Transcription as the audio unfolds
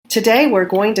Today we're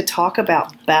going to talk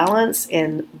about balance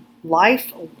in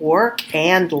life, work,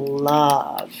 and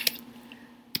love.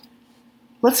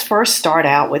 Let's first start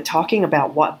out with talking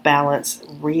about what balance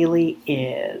really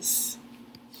is.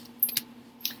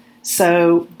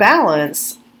 So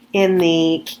balance in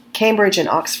the Cambridge and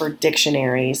Oxford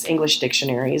dictionaries, English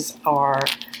dictionaries,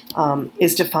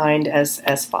 is defined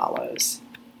as follows.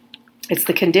 It's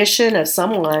the condition of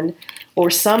someone or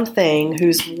something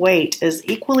whose weight is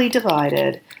equally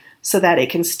divided so that it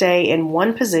can stay in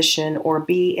one position or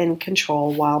be in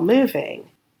control while moving.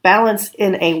 Balance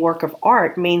in a work of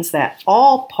art means that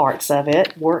all parts of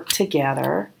it work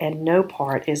together and no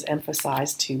part is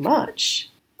emphasized too much.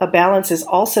 A balance is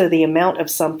also the amount of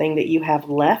something that you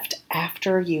have left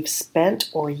after you've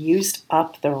spent or used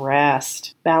up the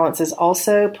rest. Balance is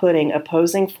also putting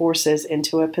opposing forces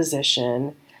into a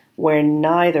position where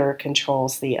neither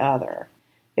controls the other.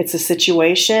 It's a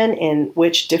situation in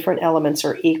which different elements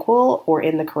are equal or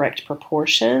in the correct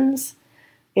proportions.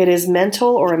 It is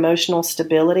mental or emotional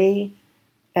stability.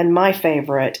 And my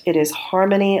favorite, it is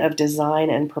harmony of design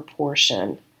and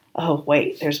proportion. Oh,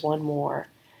 wait, there's one more.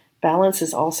 Balance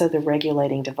is also the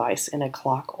regulating device in a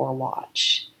clock or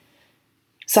watch.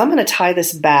 So I'm going to tie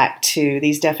this back to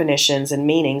these definitions and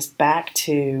meanings back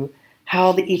to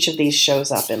how each of these shows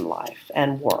up in life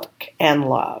and work and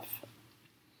love.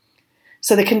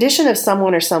 So the condition of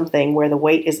someone or something where the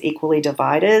weight is equally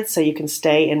divided so you can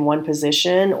stay in one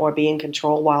position or be in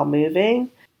control while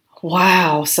moving.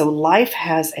 Wow, so life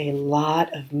has a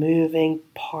lot of moving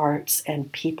parts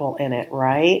and people in it,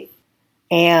 right?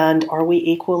 And are we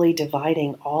equally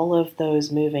dividing all of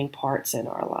those moving parts in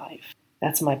our life?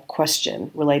 That's my question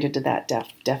related to that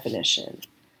definition.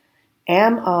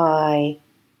 Am I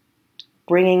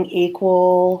bringing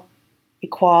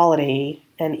equality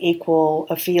and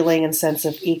a feeling and sense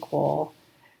of equal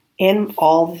in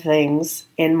all the things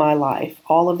in my life,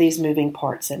 all of these moving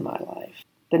parts in my life?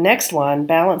 The next one,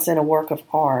 balance in a work of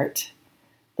art,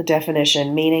 the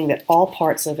definition meaning that all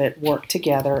parts of it work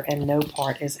together and no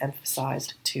part is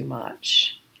emphasized too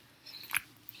much.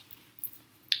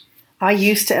 I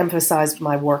used to emphasize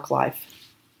my work life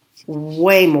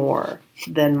way more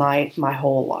than my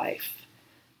whole life.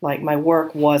 Like my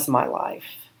work was my life.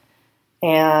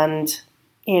 And,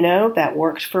 that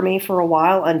worked for me for a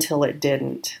while until it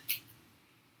didn't.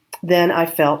 Then I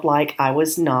felt like I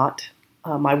was not,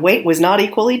 my weight was not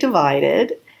equally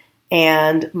divided,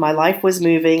 and my life was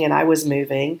moving and I was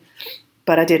moving,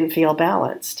 but I didn't feel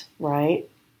balanced, right?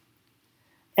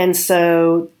 And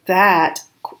so that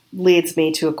leads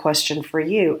me to a question for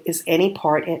you. Is any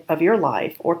part of your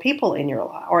life or people in your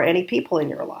life or any people in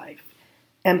your life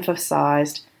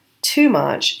emphasized too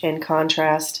much in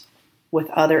contrast with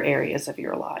other areas of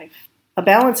your life? A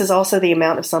balance is also the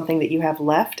amount of something that you have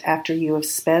left after you have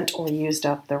spent or used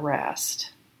up the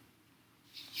rest.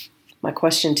 My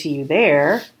question to you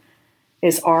there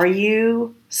is, are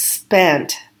you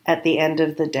spent at the end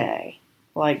of the day?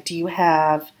 Like, do you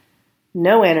have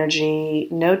no energy,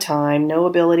 no time, no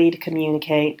ability to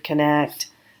communicate, connect,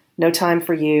 no time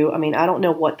for you? I mean, I don't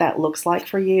know what that looks like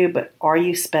for you, but are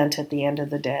you spent at the end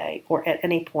of the day or at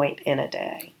any point in a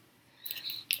day?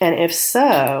 And if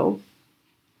so,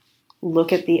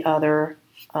 look at the other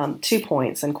 2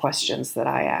 points and questions that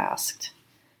I asked.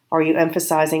 Are you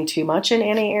emphasizing too much in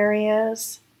any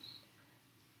areas?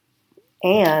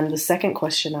 And the second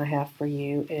question I have for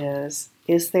you is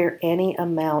there any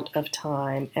amount of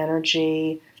time,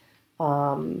 energy,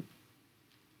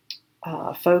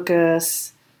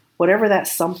 focus, whatever that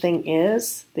something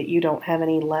is that you don't have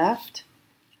any left,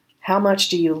 how much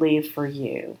do you leave for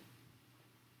you?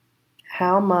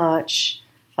 How much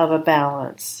of a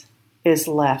balance is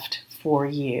left for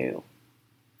you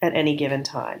at any given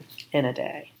time in a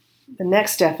day? The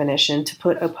next definition, to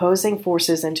put opposing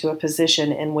forces into a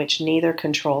position in which neither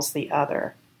controls the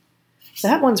other.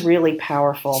 That one's really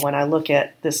powerful when I look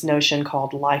at this notion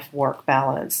called life-work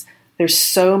balance. There's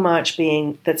so much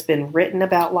that's been written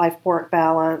about life-work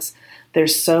balance.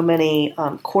 There's so many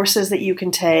courses that you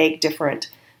can take, different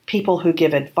people who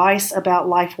give advice about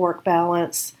life-work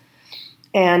balance.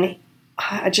 And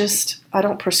I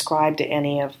don't prescribe to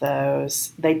any of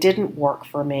those. They didn't work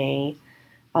for me.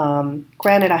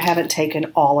 Granted, I haven't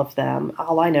taken all of them.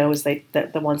 All I know is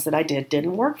that the ones that I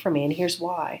didn't work for me, and here's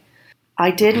why.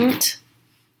 I didn't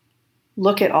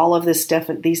look at all of these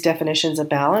definitions of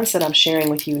balance that I'm sharing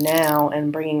with you now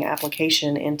and bringing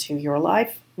application into your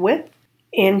life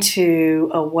into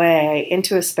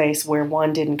a space where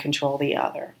one didn't control the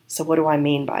other. So what do I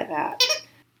mean by that?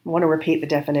 I want to repeat the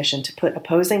definition: to put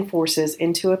opposing forces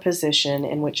into a position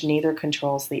in which neither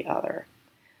controls the other.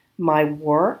 My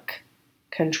work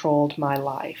controlled my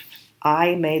life.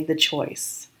 I made the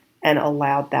choice and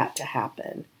allowed that to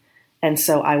happen. And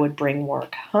so I would bring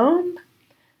work home.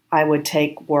 I would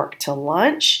take work to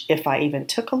lunch, if I even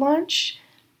took a lunch.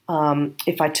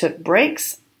 If I took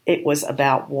breaks, it was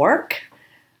about work.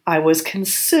 I was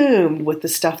consumed with the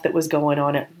stuff that was going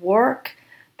on at work.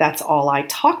 That's all I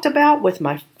talked about with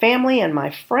my family and my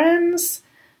friends.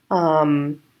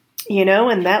 And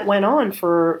that went on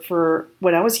for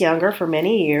when I was younger for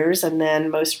many years. And then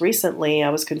most recently, I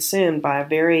was consumed by a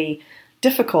very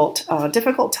difficult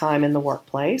time in the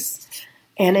workplace.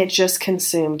 And it just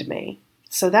consumed me.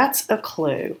 So that's a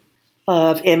clue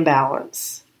of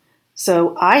imbalance.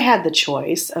 So I had the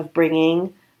choice of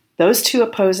bringing those two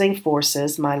opposing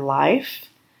forces, my life,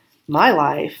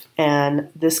 and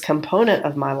this component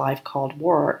of my life called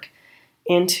work,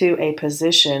 into a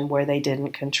position where they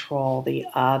didn't control the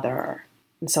other.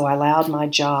 And so I allowed my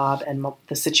job and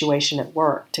the situation at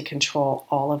work to control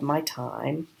all of my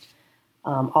time,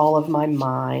 all of my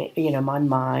mind, my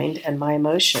mind and my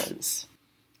emotions.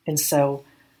 And so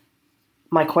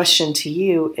my question to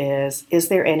you is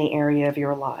there any area of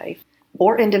your life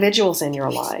or individuals in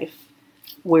your life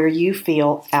where you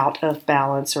feel out of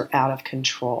balance or out of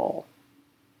control?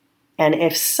 And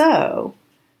if so,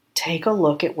 take a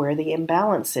look at where the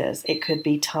imbalance is. It could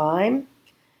be time.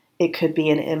 It could be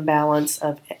an imbalance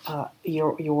of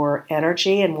your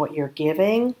energy and what you're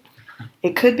giving.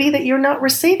 It could be that you're not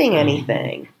receiving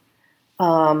anything.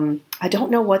 I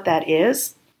don't know what that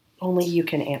is. Only you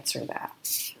can answer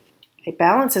that. A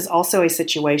balance is also a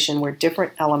situation where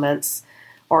different elements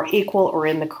are equal or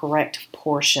in the correct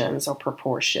portions or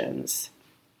proportions.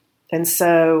 And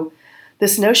so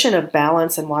this notion of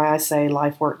balance, and why I say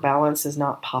life-work balance is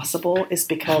not possible, is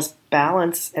because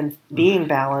balance and being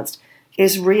balanced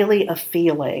is really a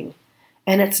feeling.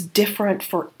 And it's different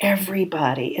for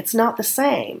everybody. It's not the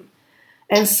same.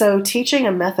 And so teaching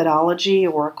a methodology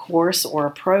or a course or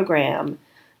a program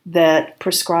that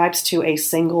prescribes to a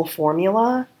single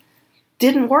formula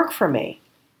didn't work for me.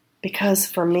 Because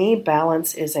for me,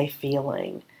 balance is a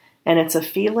feeling. And it's a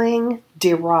feeling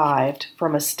derived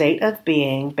from a state of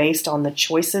being based on the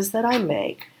choices that I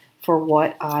make for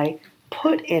what I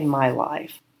put in my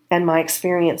life and my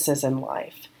experiences in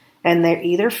life. And they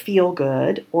either feel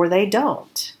good or they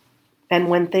don't. And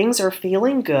when things are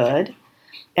feeling good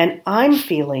and I'm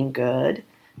feeling good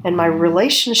and my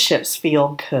relationships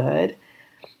feel good,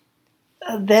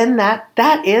 then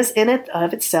that is in it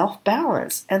of itself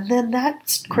balance. And then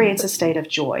that creates a state of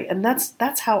joy. And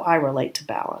that's how I relate to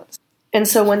balance. And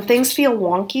so when things feel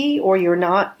wonky or you're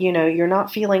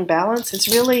not feeling balance, it's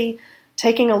really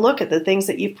taking a look at the things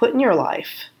that you've put in your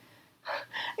life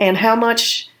and how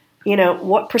much,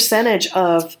 what percentage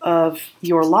of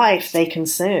your life they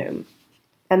consume.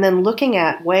 And then looking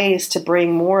at ways to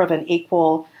bring more of an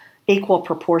equal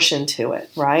proportion to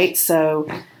it, right? So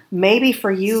maybe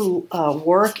for you,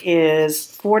 work is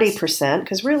 40%,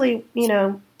 because really,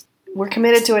 we're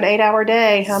committed to an 8-hour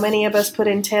day. How many of us put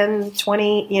in 10,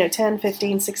 20, 10,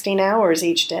 15, 16 hours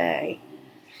each day?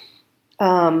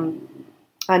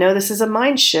 I know this is a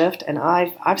mind shift, and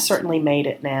I've certainly made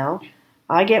it now.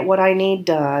 I get what I need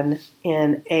done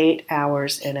in 8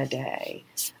 hours in a day.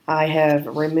 I have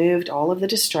removed all of the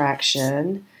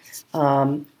distraction.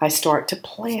 I start to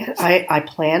plan. I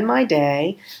plan my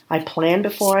day. I plan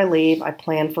before I leave. I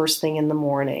plan first thing in the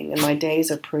morning. And my days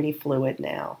are pretty fluid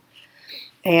now.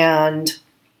 And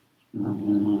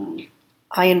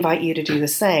I invite you to do the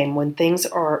same.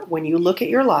 When you look at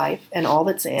your life and all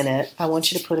that's in it, I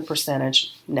want you to put a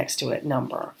percentage next to it,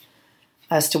 number,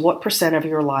 as to what percent of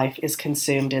your life is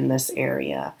consumed in this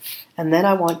area. And then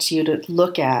I want you to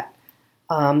look at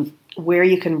where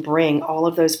you can bring all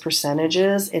of those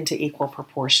percentages into equal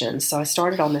proportions. So I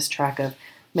started on this track of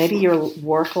maybe your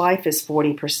work life is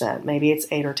 40%. Maybe it's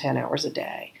 8 or 10 hours a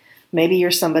day. Maybe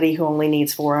you're somebody who only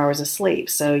needs 4 hours of sleep.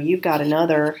 So you've got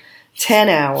another 10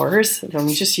 hours. I'm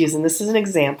just using this as an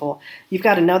example. You've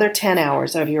got another 10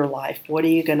 hours of your life. What are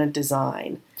you going to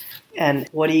design? And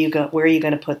where are you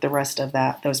going to put the rest of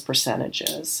those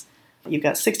percentages? You've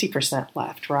got 60%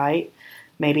 left, right?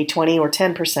 Maybe 20 or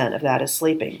 10% of that is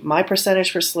sleeping. My percentage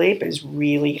for sleep is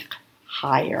really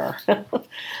higher.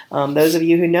 Those of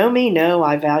you who know me know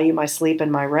I value my sleep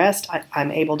and my rest.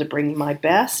 I'm able to bring my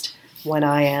best when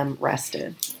I am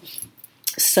rested.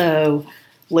 So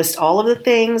list all of the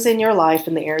things in your life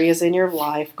and the areas in your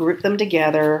life, group them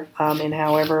together in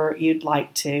however you'd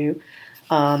like to.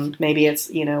 Maybe it's,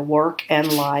 work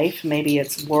and life. Maybe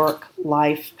it's work,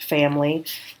 life, family.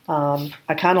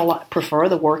 I kind of prefer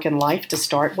the work and life to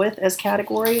start with as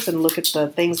categories and look at the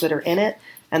things that are in it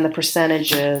and the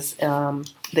percentages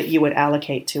that you would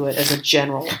allocate to it as a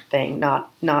general thing,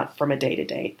 not from a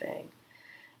day-to-day thing.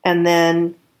 And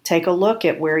then take a look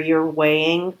at where you're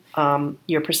weighing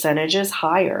your percentages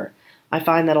higher. I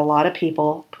find that a lot of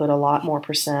people put a lot more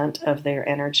percent of their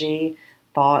energy,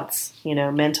 thoughts,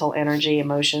 mental energy,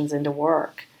 emotions into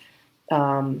work.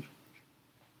 And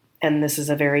this is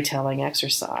a very telling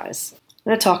exercise. I'm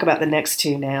going to talk about the next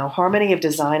two now. Harmony of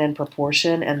design and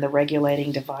proportion and the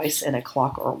regulating device in a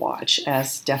clock or watch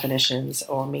as definitions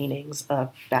or meanings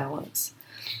of balance.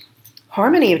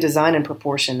 Harmony of design and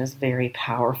proportion is very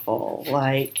powerful.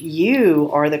 Like, you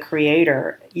are the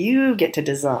creator. You get to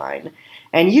design,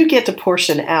 and you get to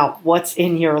portion out what's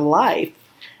in your life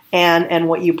and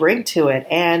what you bring to it.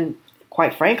 And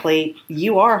quite frankly,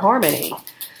 you are harmony.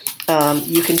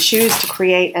 You can choose to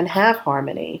create and have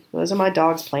harmony. Those are my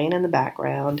dogs playing in the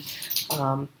background.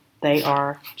 They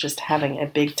are just having a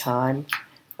big time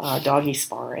doggy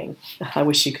sparring. I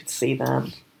wish you could see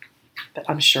them, but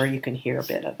I'm sure you can hear a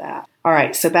bit of that. All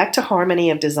right, so back to harmony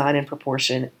of design and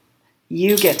proportion.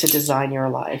 You get to design your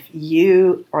life.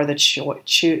 You are the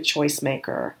choice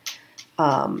maker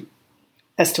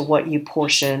as to what you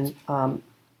portion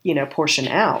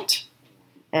out.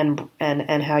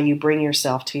 And how you bring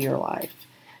yourself to your life.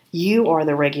 You are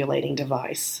the regulating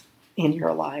device in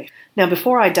your life. Now,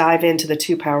 before I dive into the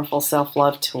two powerful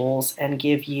self-love tools and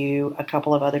give you a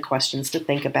couple of other questions to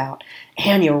think about,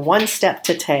 and your one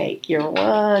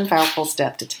powerful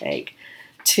step to take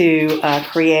to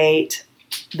create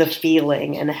the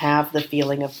feeling and have the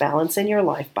feeling of balance in your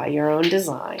life by your own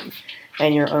design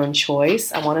and your own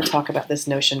choice, I want to talk about this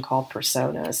notion called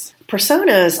personas.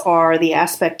 Personas are the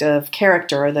aspect of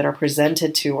character that are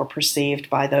presented to or perceived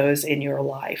by those in your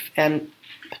life and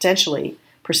potentially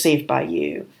perceived by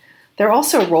you. They're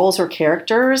also roles or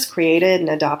characters created and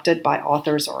adopted by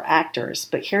authors or actors.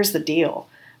 But here's the deal.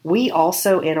 We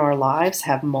also in our lives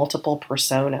have multiple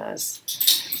personas.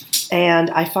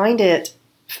 And I find it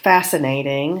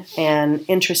fascinating and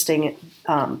interesting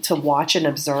to watch and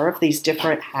observe these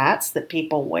different hats that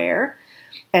people wear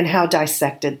and how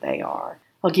dissected they are.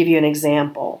 I'll give you an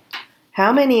example.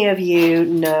 How many of you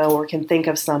know or can think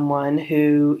of someone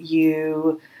who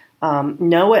you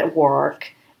know at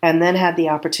work and then had the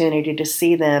opportunity to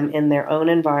see them in their own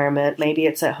environment? Maybe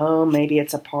it's at home, maybe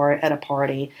it's at a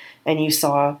party, and you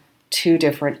saw two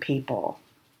different people.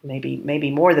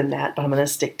 Maybe more than that, but I'm going to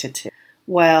stick to two.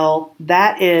 Well,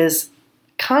 that is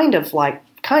kind of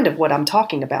what I'm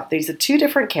talking about. These are two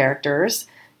different characters,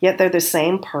 yet they're the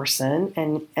same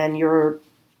person, and you're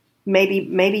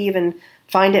maybe even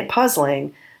find it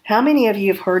puzzling. How many of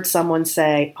you have heard someone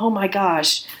say, "Oh my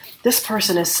gosh, this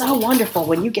person is so wonderful,"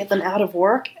 when you get them out of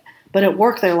work, but at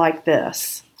work they're like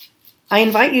this? I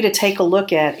invite you to take a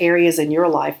look at areas in your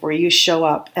life where you show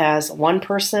up as one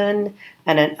person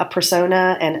and a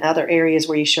persona, and other areas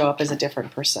where you show up as a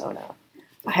different persona.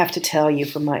 I have to tell you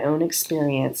from my own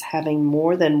experience, having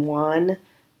more than one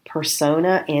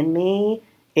persona in me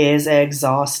is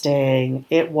exhausting.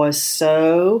 It was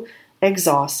so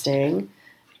exhausting.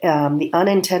 The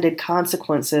unintended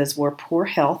consequences were poor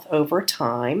health over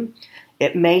time.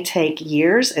 It may take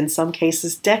years, in some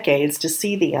cases decades, to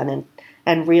see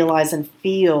and realize and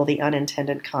feel the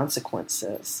unintended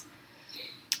consequences.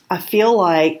 I feel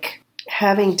like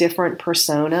having different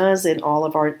personas in all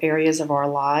of our areas of our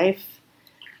life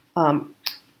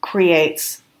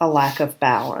creates a lack of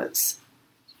balance,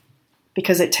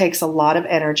 because it takes a lot of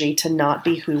energy to not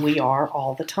be who we are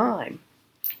all the time.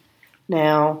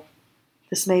 Now,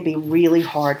 this may be really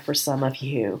hard for some of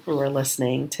you who are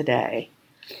listening today.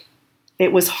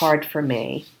 It was hard for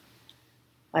me.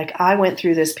 Like, I went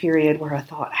through this period where I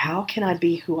thought, how can I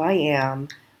be who I am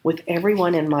with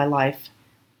everyone in my life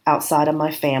outside of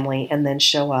my family and then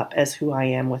show up as who I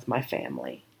am with my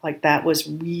family? Like, that was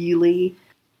really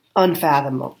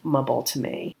unfathomable to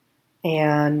me.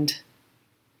 And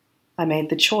I made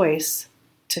the choice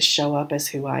to show up as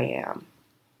who I am.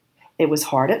 It was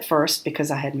hard at first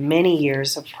because I had many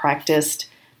years of practiced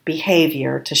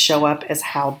behavior to show up as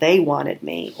how they wanted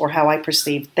me, or how I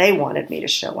perceived they wanted me to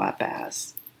show up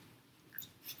as.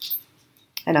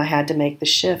 And I had to make the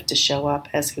shift to show up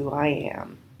as who I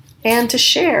am. And to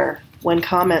share when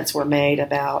comments were made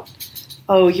about,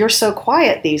 "Oh, you're so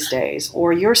quiet these days,"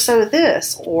 or "You're so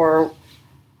this," or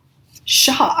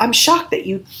 "I'm shocked that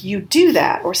you do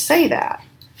that or say that."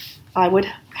 I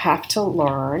had to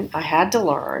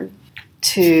learn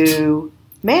to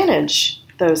manage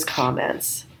those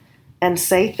comments and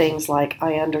say things like,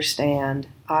 "I understand,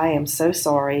 I am so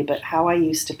sorry, but how I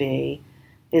used to be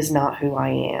is not who I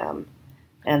am,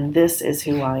 and this is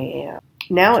who I am."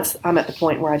 Now I'm at the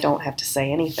point where I don't have to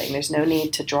say anything. There's no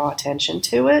need to draw attention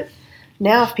to it.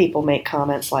 Now if people make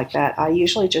comments like that, I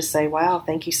usually just say, wow,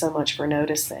 thank you so much for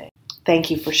noticing.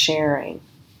 Thank you for sharing.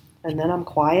 And then I'm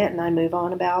quiet and I move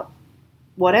on about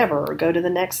whatever, or go to the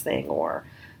next thing, or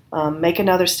make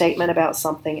another statement about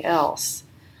something else.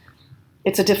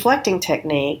 It's a deflecting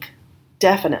technique,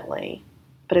 definitely,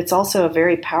 but it's also a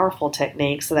very powerful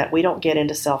technique so that we don't get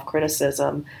into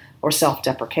self-criticism or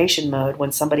self-deprecation mode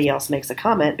when somebody else makes a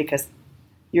comment because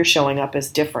you're showing up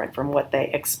as different from what they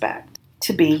expect.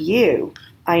 To be you,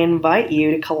 I invite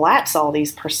you to collapse all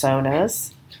these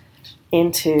personas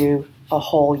into a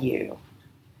whole you,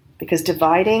 because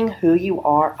dividing who you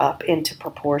are up into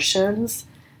proportions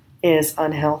is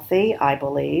unhealthy, I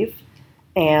believe,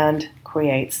 and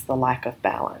creates the lack of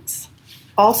balance.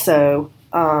 Also,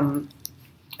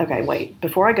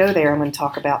 before I go there, I'm going to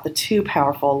talk about the two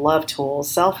powerful love tools,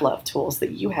 self-love tools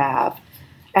that you have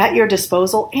at your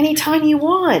disposal anytime you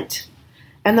want.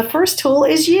 And the first tool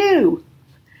is you.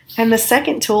 And the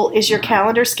second tool is your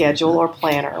calendar, schedule, or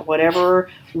planner, whatever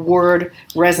word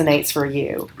resonates for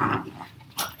you.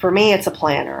 For me, it's a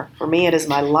planner. For me, it is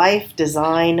my life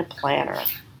design planner.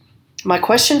 My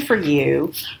question for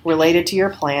you, related to your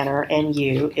planner and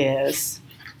you, is,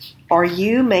 are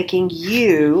you making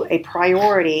you a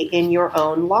priority in your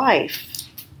own life?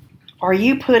 Are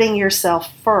you putting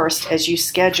yourself first as you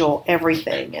schedule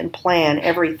everything and plan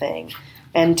everything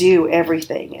and do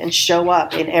everything and show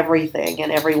up in everything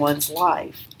in everyone's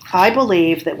life? I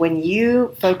believe that when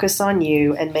you focus on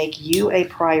you and make you a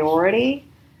priority,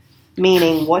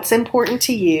 meaning what's important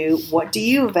to you, what do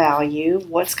you value,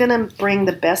 what's going to bring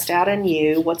the best out in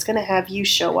you, what's going to have you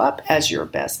show up as your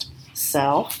best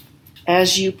self,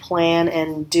 as you plan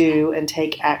and do and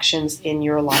take actions in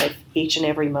your life each and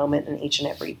every moment and each and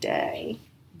every day,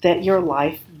 that your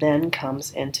life then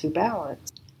comes into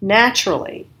balance.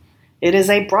 Naturally, it is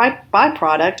a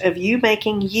byproduct of you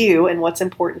making you and what's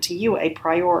important to you a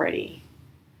priority.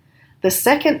 The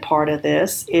second part of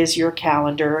this is your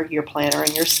calendar, your planner,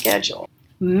 and your schedule.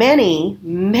 Many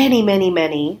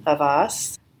of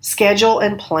us schedule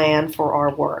and plan for our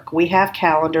work. We have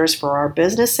calendars for our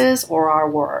businesses or our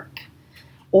work,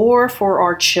 or for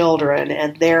our children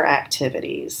and their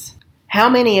activities. How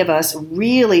many of us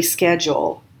really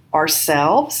schedule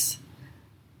ourselves?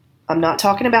 I'm not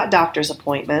talking about doctor's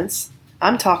appointments.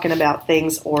 I'm talking about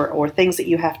things or things that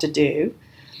you have to do.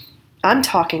 I'm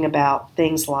talking about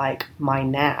things like my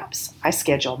naps. I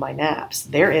schedule my naps.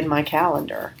 They're in my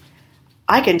calendar.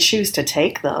 I can choose to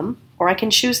take them, or I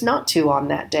can choose not to on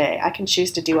that day. I can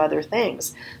choose to do other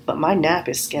things, but my nap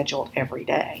is scheduled every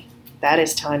day. That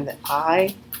is time that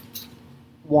I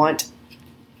want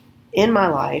in my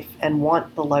life and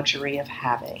want the luxury of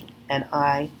having, and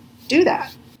I do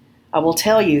that. I will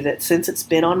tell you that since it's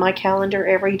been on my calendar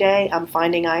every day, I'm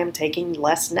finding I am taking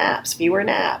less naps, fewer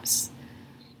naps.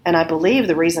 And I believe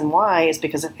the reason why is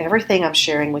because of everything I'm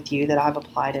sharing with you that I've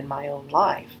applied in my own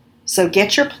life. So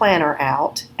get your planner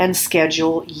out and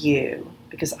schedule you,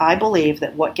 because I believe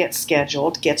that what gets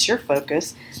scheduled gets your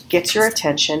focus, gets your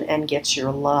attention, and gets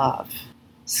your love.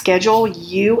 Schedule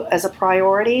you as a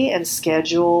priority and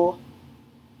schedule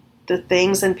the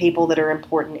things and people that are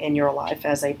important in your life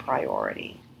as a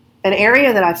priority. An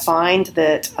area that I find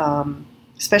that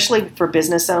especially for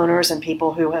business owners and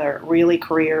people who are really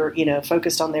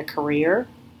focused on their career,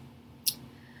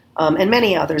 and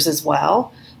many others as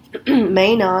well,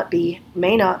 may not be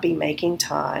making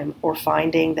time or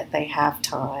finding that they have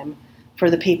time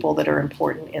for the people that are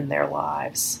important in their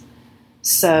lives.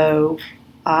 So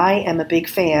I am a big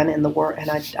fan in the work, and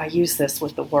I use this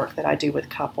with the work that I do with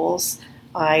couples.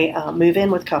 I move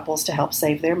in with couples to help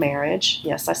save their marriage.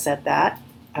 Yes, I said that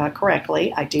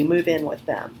correctly. I do move in with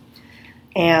them.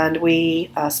 And we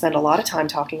spend a lot of time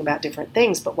talking about different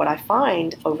things. But what I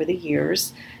find over the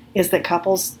years is that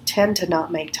couples tend to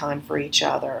not make time for each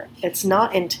other. It's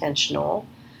not intentional.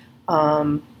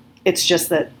 It's just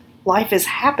that life is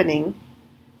happening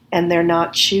and they're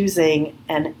not choosing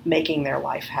and making their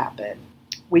life happen.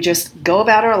 We just go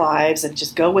about our lives and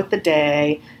just go with the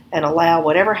day and allow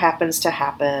whatever happens to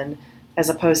happen, as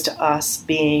opposed to us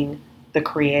being the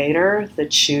creator, the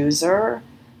chooser,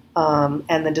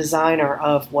 and the designer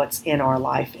of what's in our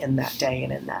life in that day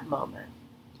and in that moment.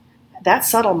 That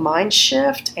subtle mind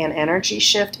shift and energy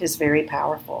shift is very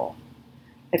powerful.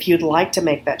 If you'd like to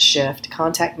make that shift,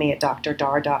 contact me at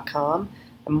drdar.com.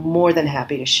 I'm more than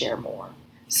happy to share more.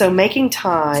 So making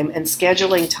time and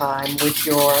scheduling time with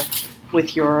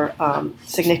your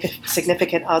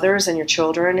significant others and your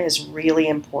children is really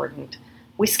important.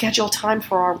 We schedule time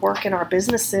for our work and our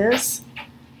businesses.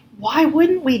 why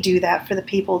wouldn't we do that for the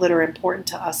people that are important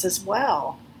to us as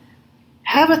well?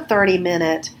 Have a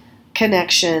 30-minute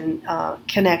connection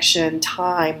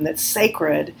time that's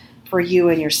sacred for you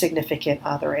and your significant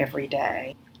other every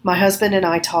day. My husband and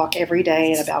I talk every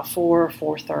day at about 4 or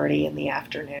 4:30 in the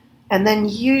afternoon. And then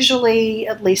usually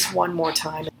at least one more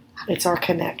time. It's our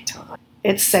connect time.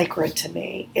 It's sacred to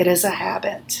me. It is a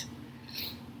habit.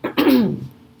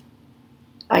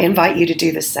 I invite you to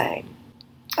do the same.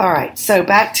 All right, so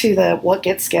back to the what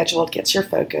gets scheduled, gets your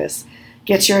focus,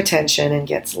 gets your attention, and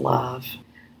gets love.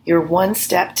 You're one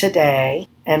step today,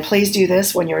 and please do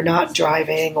this when you're not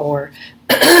driving or,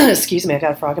 excuse me, I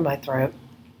got a frog in my throat.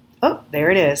 Oh, there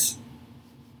it is.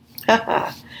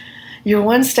 You're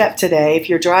one step today. If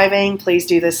you're driving, please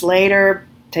do this later.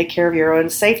 Take care of your own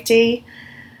safety.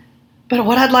 But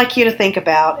what I'd like you to think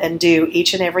about and do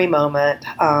each and every moment,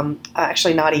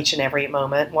 actually not each and every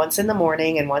moment, once in the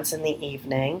morning and once in the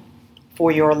evening for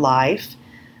your life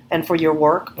and for your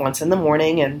work, once in the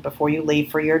morning and before you leave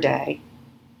for your day,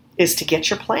 is to get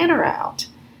your planner out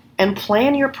and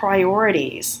plan your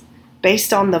priorities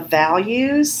based on the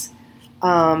values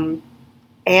and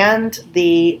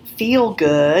the feel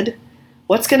good.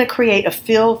 What's going to create a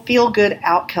feel good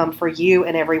outcome for you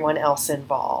and everyone else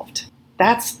involved?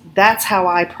 That's how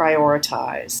I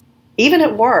prioritize. Even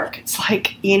at work, it's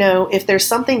like, if there's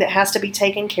something that has to be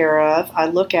taken care of, I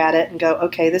look at it and go,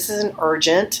 okay, this is an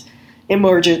urgent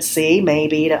emergency,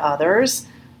 maybe to others.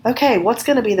 Okay, what's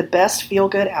going to be the best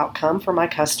feel-good outcome for my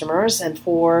customers and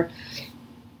for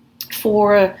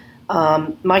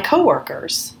my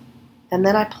coworkers? And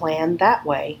then I plan that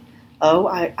way. Oh,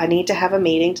 I need to have a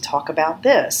meeting to talk about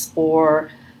this, or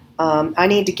I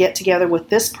need to get together with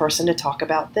this person to talk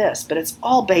about this. But it's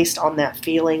all based on that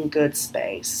feeling good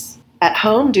space. At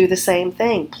home, do the same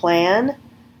thing. Plan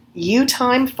you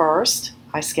time first.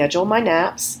 I schedule my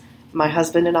naps. My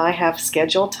husband and I have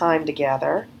scheduled time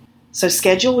together. So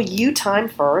schedule you time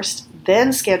first,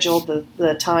 then schedule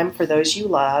the time for those you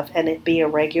love, and it be a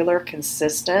regular,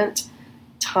 consistent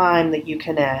time that you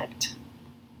connect.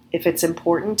 If it's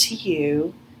important to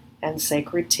you and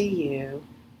sacred to you,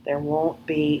 there won't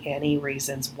be any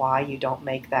reasons why you don't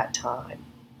make that time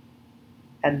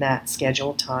and that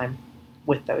scheduled time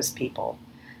with those people.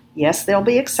 Yes, there'll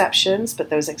be exceptions, but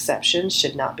those exceptions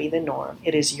should not be the norm.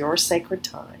 It is your sacred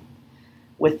time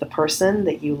with the person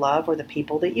that you love or the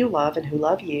people that you love and who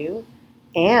love you,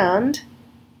 and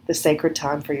the sacred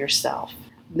time for yourself.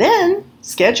 Then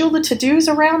schedule the to-dos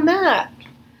around that.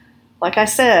 Like I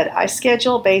said, I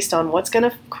schedule based on what's going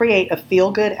to create a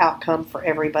feel-good outcome for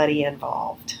everybody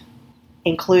involved,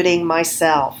 including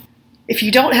myself. If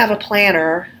you don't have a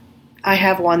planner, I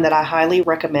have one that I highly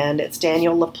recommend. It's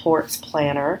Daniel Laporte's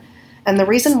planner. And the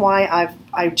reason why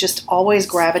I just always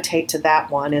gravitate to that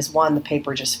one is, one, the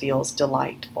paper just feels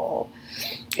delightful.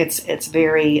 It's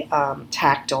very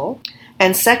tactile.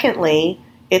 And secondly,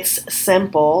 it's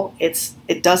simple.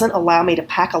 It doesn't allow me to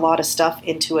pack a lot of stuff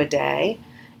into a day.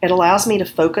 It allows me to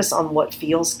focus on what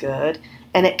feels good,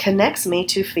 and it connects me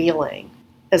to feeling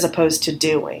as opposed to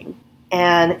doing.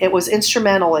 And it was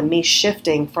instrumental in me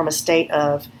shifting from a state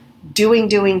of doing,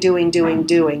 get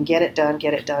it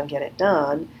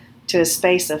done, to a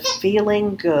space of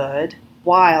feeling good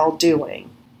while doing.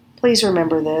 Please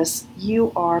remember this: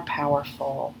 you are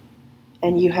powerful,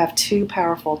 and you have two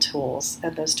powerful tools,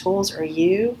 and those tools are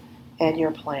you and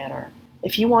your planner.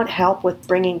 If you want help with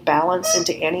bringing balance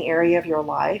into any area of your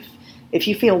life, if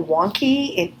you feel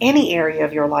wonky in any area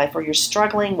of your life, or you're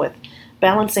struggling with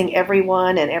balancing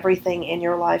everyone and everything in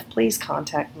your life, please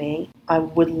contact me. I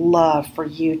would love for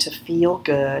you to feel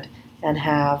good and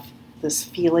have this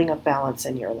feeling of balance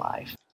in your life.